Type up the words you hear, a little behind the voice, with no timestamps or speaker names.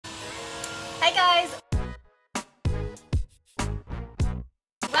Hi guys!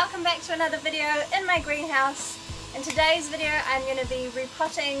 Welcome back to another video in my greenhouse. In today's video I'm going to be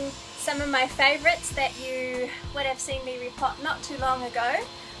repotting some of my favourites that you would have seen me repot not too long ago.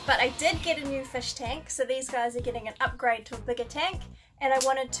 But I did get a new fish tank, so these guys are getting an upgrade to a bigger tank, and I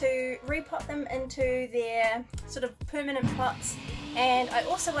wanted to repot them into their sort of permanent pots, and I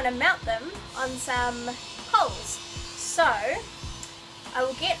also want to mount them on some poles. So I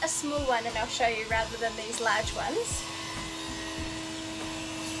will get a small one and I'll show you rather than these large ones.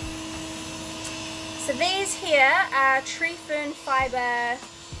 So these here are tree fern fibre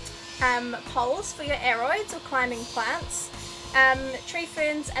poles for your aroids or climbing plants. Tree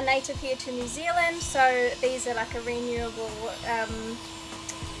ferns are native here to New Zealand, so these are like a renewable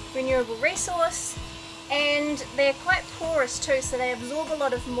resource, and they're quite porous too, so they absorb a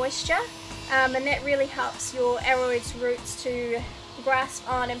lot of moisture, and that really helps your aroids roots to grasp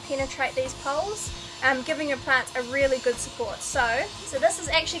on and penetrate these poles, giving your plants a really good support. So this is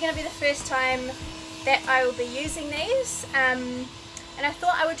actually going to be the first time that I will be using these, and I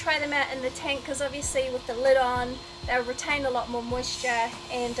thought I would try them out in the tank because obviously with the lid on they'll retain a lot more moisture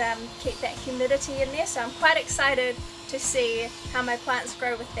and keep that humidity in there, so I'm quite excited to see how my plants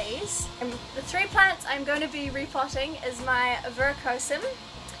grow with these. And the three plants I'm going to be repotting is my Verrucosum,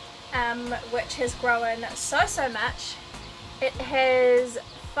 which has grown so much. It has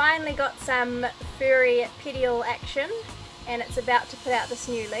finally got some furry petiole action and it's about to put out this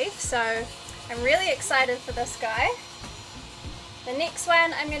new leaf, so I'm really excited for this guy. The next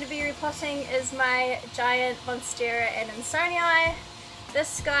one I'm going to be repotting is my giant Monstera and Ansonii.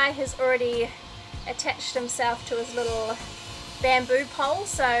 This guy has already attached himself to his little bamboo pole,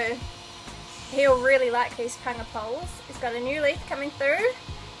 so he'll really like these panga poles. He's got a new leaf coming through.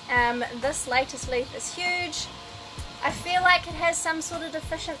 This latest leaf is huge. I feel like it has some sort of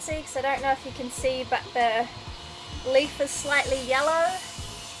deficiency because I don't know if you can see, but the leaf is slightly yellow.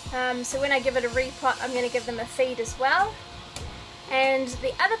 So when I give it a repot I'm going to give them a feed as well. And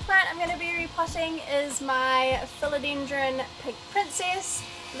the other plant I'm going to be repotting is my Philodendron Pink Princess.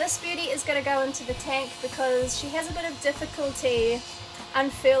 This beauty is going to go into the tank because she has a bit of difficulty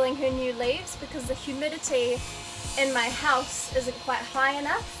unfurling her new leaves because the humidity in my house isn't quite high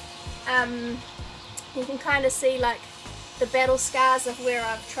enough. You can kind of see like the battle scars of where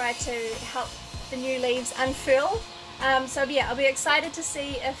I've tried to help the new leaves unfurl. So yeah, I'll be excited to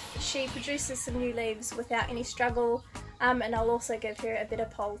see if she produces some new leaves without any struggle. And I'll also give her a better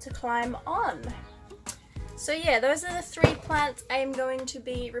pole to climb on. So yeah, those are the three plants I'm going to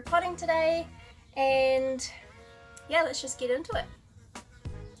be repotting today, and yeah, let's just get into it.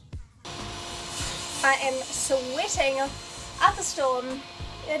 I am sweating up a storm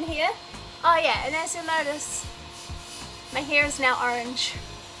in here. Oh yeah, and as you'll notice, my hair is now orange.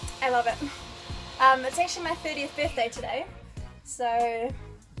 I love it. It's actually my 30th birthday today, so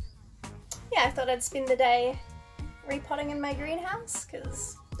yeah, I thought I'd spend the day repotting in my greenhouse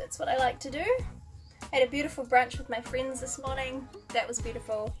because that's what I like to do. I had a beautiful brunch with my friends this morning. That was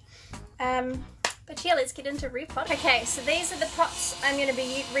beautiful. But yeah, let's get into repotting. Okay, so these are the pots I'm going to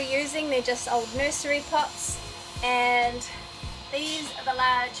be reusing. They're just old nursery pots, and these are the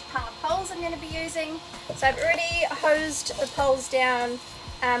large panga poles I'm going to be using. So I've already hosed the poles down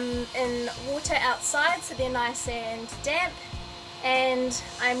in water outside so they're nice and damp, and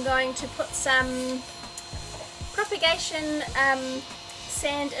I'm going to put some propagation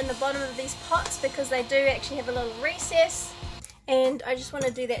sand in the bottom of these pots because they do actually have a little recess, and I just want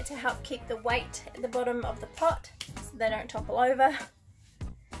to do that to help keep the weight at the bottom of the pot so they don't topple over.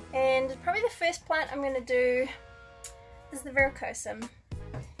 And probably the first plant I'm going to do is the Verrucosum.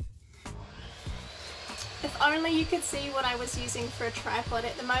 If only you could see what I was using for a tripod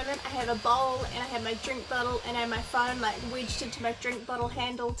at the moment. I have a bowl and I have my drink bottle and I have my phone like wedged into my drink bottle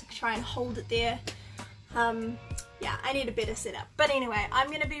handle to try and hold it there. Yeah, I need a better setup. But anyway, I'm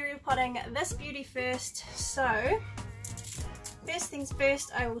going to be repotting this beauty first. So, first things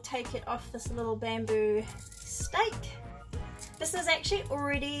first, I will take it off this little bamboo stake. This is actually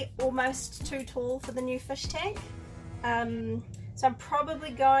already almost too tall for the new fish tank. So I'm probably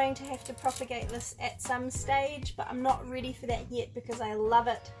going to have to propagate this at some stage, but I'm not ready for that yet because I love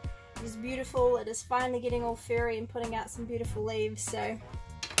it. It is beautiful. It is finally getting all furry and putting out some beautiful leaves. So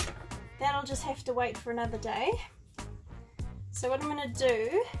that'll just have to wait for another day. So what I'm going to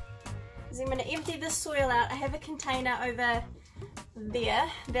do is I'm going to empty this soil out. I have a container over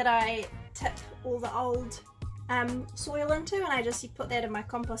there that I tip all the old soil into, and I just put that in my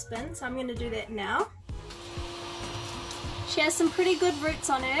compost bin. So I'm going to do that now. She has some pretty good roots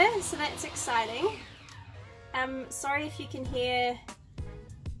on her, so that's exciting. Sorry if you can hear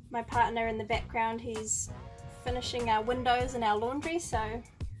my partner in the background, he's finishing our windows and our laundry, so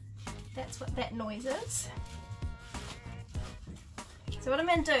that's what that noise is. So what I'm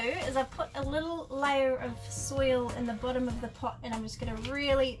going to do is I've put a little layer of soil in the bottom of the pot, and I'm just going to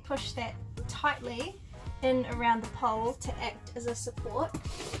really push that tightly in around the pole to act as a support.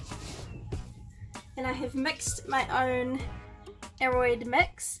 And I have mixed my own Aroid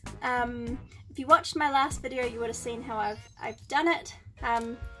mix. If you watched my last video, you would have seen how I've done it.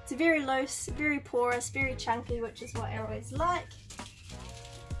 It's very loose, very porous, very chunky, which is what Aroids like.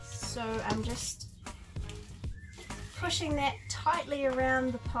 So I'm just pushing that tightly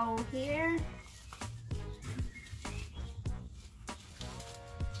around the pole here.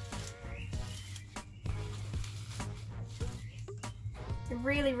 I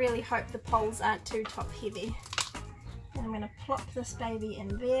really hope the poles aren't too top heavy. And I'm going to plop this baby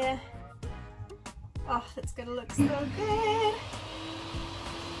in there. Oh, that's going to look so good.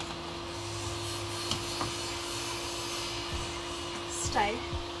 Stay.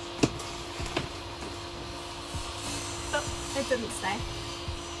 Oh, it didn't stay.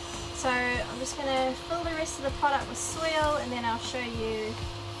 So I'm just going to fill the rest of the pot up with soil, and then I'll show you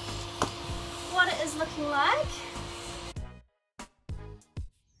what it is looking like.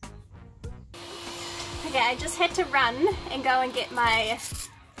 Okay, I just had to run and go and get my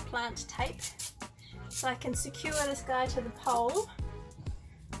plant tape so I can secure this guy to the pole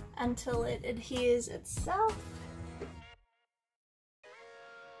until it adheres itself.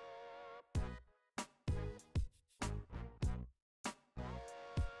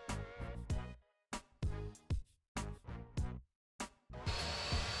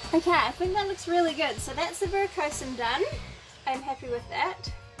 Okay, I think that looks really good. So that's the verrucosum done. I'm happy with that.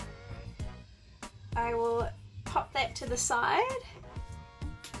 I will pop that to the side.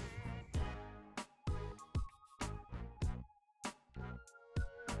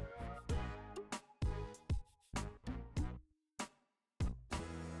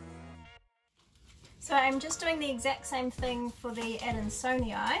 So I'm just doing the exact same thing for the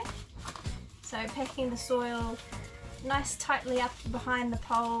Adansonii. So packing the soil nice tightly up behind the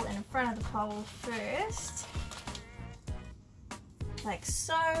pole and in front of the pole first, like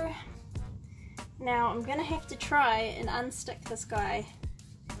so. Now I'm gonna have to try and unstick this guy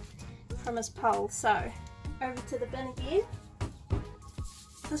from his pole. So over to the bin again.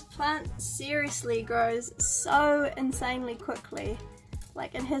 This plant seriously grows so insanely quickly,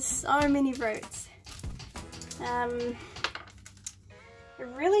 like it has so many roots. It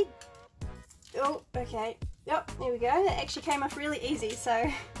really, oh okay, yep, there we go. It actually came off really easy,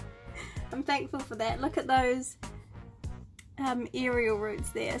 so I'm thankful for that. Look at those aerial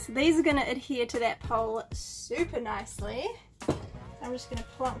roots there. So these are going to adhere to that pole super nicely. I'm just going to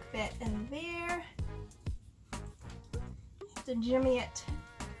plonk that in there. Have to jimmy it,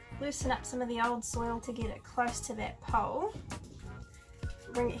 loosen up some of the old soil to get it close to that pole.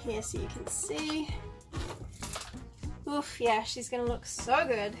 Bring it here so you can see. Oof, yeah, she's going to look so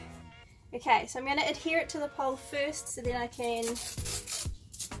good. Okay, so I'm going to adhere it to the pole first so then I can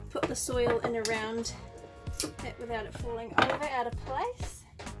put the soil in around it without it falling over out of place.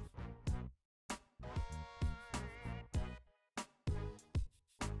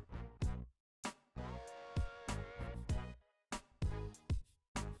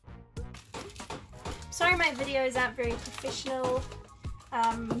 Sorry my videos aren't very professional.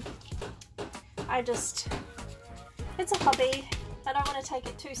 It's a hobby. I don't want to take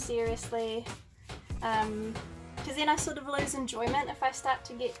it too seriously, because then I sort of lose enjoyment if I start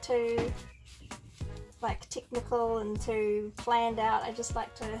to get too like technical and too planned out. I just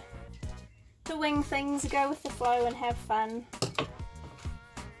like to wing things, go with the flow and have fun.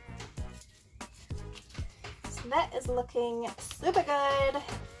 So that is looking super good.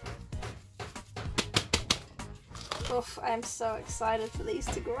 Oof, I'm so excited for these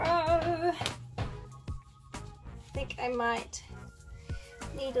to grow. I think I might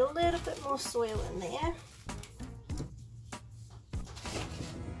need a little bit more soil in there.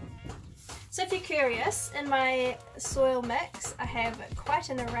 So if you're curious, in my soil mix I have quite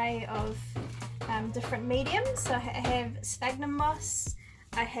an array of different mediums. So I have sphagnum moss,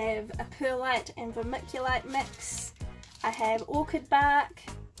 I have a perlite and vermiculite mix, I have orchid bark,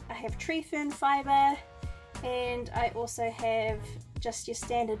 I have tree fern fibre, and I also have just your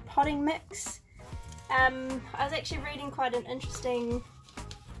standard potting mix. I was actually reading quite an interesting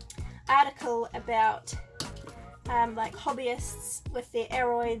article about like hobbyists with their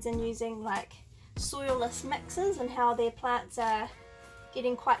aroids and using like soilless mixes and how their plants are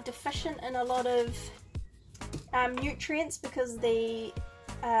getting quite deficient in a lot of nutrients because the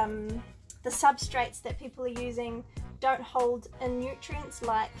substrates that people are using don't hold in nutrients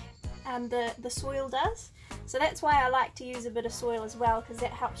like the soil does. So that's why I like to use a bit of soil as well, because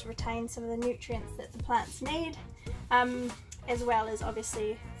that helps retain some of the nutrients that the plants need, as well as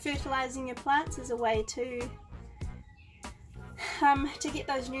obviously fertilizing your plants as a way to get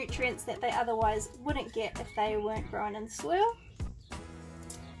those nutrients that they otherwise wouldn't get if they weren't grown in the soil.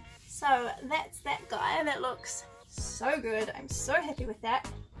 So that's that guy. That looks so good. I'm so happy with that.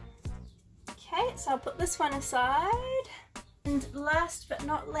 Okay, so I'll put this one aside. And last but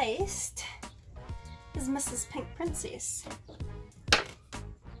not least is Mrs. Pink Princess.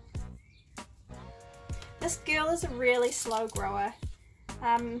 This girl is a really slow grower.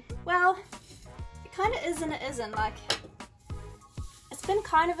 Well, it kind of is and it isn't. Like, it's been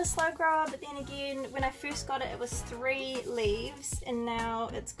kind of a slow grower, but then again, when I first got it, it was 3 leaves, and now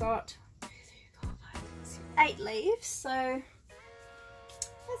it's got 8 leaves, so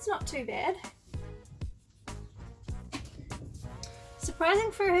that's not too bad.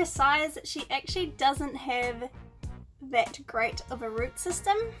 Surprising for her size, she actually doesn't have that great of a root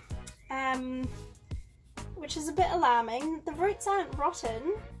system, which is a bit alarming. The roots aren't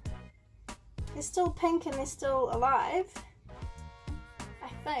rotten, they're still pink and they're still alive, I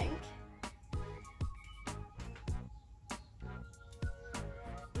think.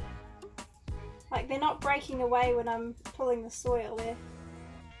 Like, they're not breaking away when I'm pulling the soil, they're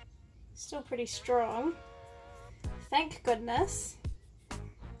still pretty strong. Thank goodness.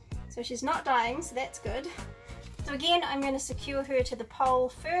 So she's not dying, so that's good. So again, I'm going to secure her to the pole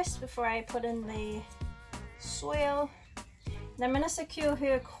first before I put in the soil. And I'm going to secure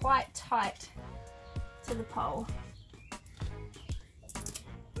her quite tight to the pole.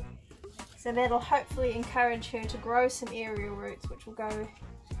 So that'll hopefully encourage her to grow some aerial roots, which will go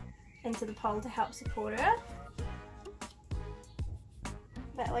into the pole to help support her.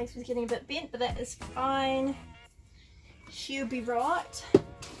 That leaf is getting a bit bent, but that is fine. She'll be right.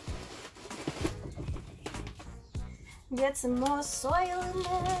 Get some more soil in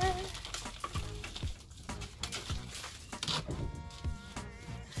there.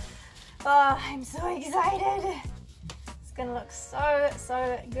 Oh, I'm so excited. It's gonna look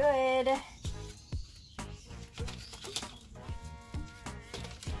so good.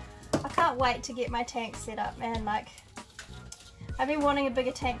 I can't wait to get my tank set up, man. Like, I've been wanting a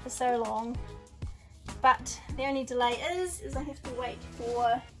bigger tank for so long, but the only delay is I have to wait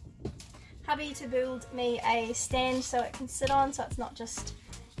for hubby to build me a stand so it can sit on, so it's not just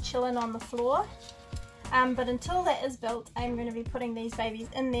chilling on the floor. But until that is built, I'm going to be putting these babies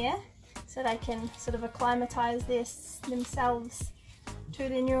in there so they can sort of acclimatise themselves to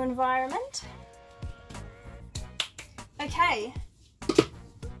their new environment. Okay,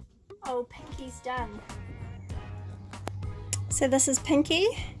 oh, Pinky's done. So this is Pinky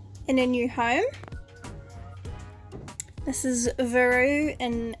in her new home. This is Veru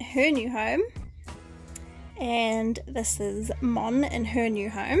in her new home, and this is Mon in her new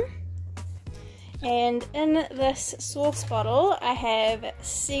home. And in this sauce bottle I have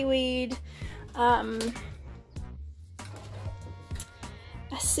seaweed, a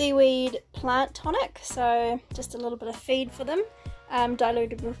seaweed plant tonic, so just a little bit of feed for them,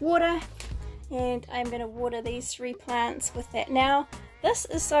 diluted with water, and I'm going to water these 3 plants with that. Now, this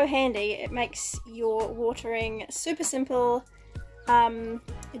is so handy. It makes your watering super simple.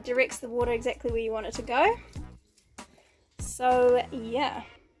 It directs the water exactly where you want it to go. So yeah.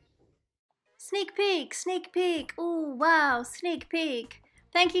 Sneak peek, sneak peek. Oh wow, sneak peek.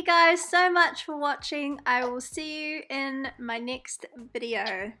 Thank you guys so much for watching. I will see you in my next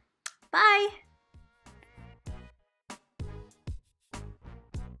video. Bye.